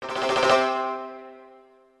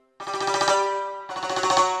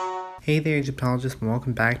Hey there, Egyptologists, and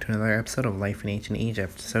welcome back to another episode of Life in Ancient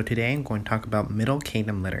Egypt. So today I'm going to talk about Middle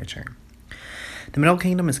Kingdom literature. The Middle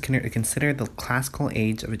Kingdom is considered the classical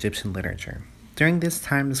age of Egyptian literature. During this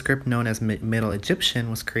time, the script known as Middle Egyptian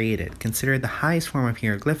was created, considered the highest form of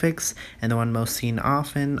hieroglyphics and the one most seen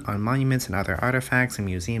often on monuments and other artifacts in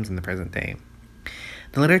museums in the present day.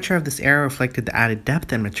 The literature of this era reflected the added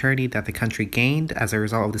depth and maturity that the country gained as a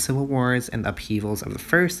result of the civil wars and upheavals of the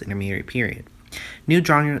First Intermediate Period. New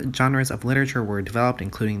genres of literature were developed,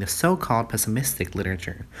 including the so-called pessimistic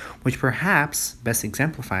literature, which perhaps best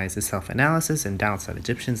exemplifies the self-analysis and doubts that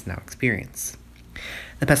Egyptians now experience.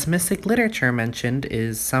 The pessimistic literature mentioned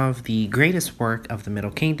is some of the greatest work of the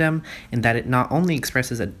Middle Kingdom in that it not only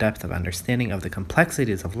expresses a depth of understanding of the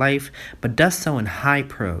complexities of life, but does so in high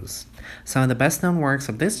prose. Some of the best-known works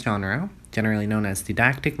of this genre, generally known as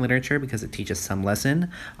didactic literature because it teaches some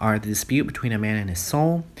lesson, are The Dispute Between a Man and His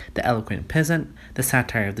Soul, The Eloquent Peasant, The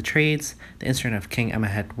Satire of the Trades, The Instrument of King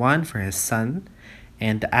Amenhotep I for his son,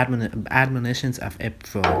 and The Admonitions of Ibn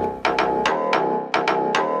Fodl.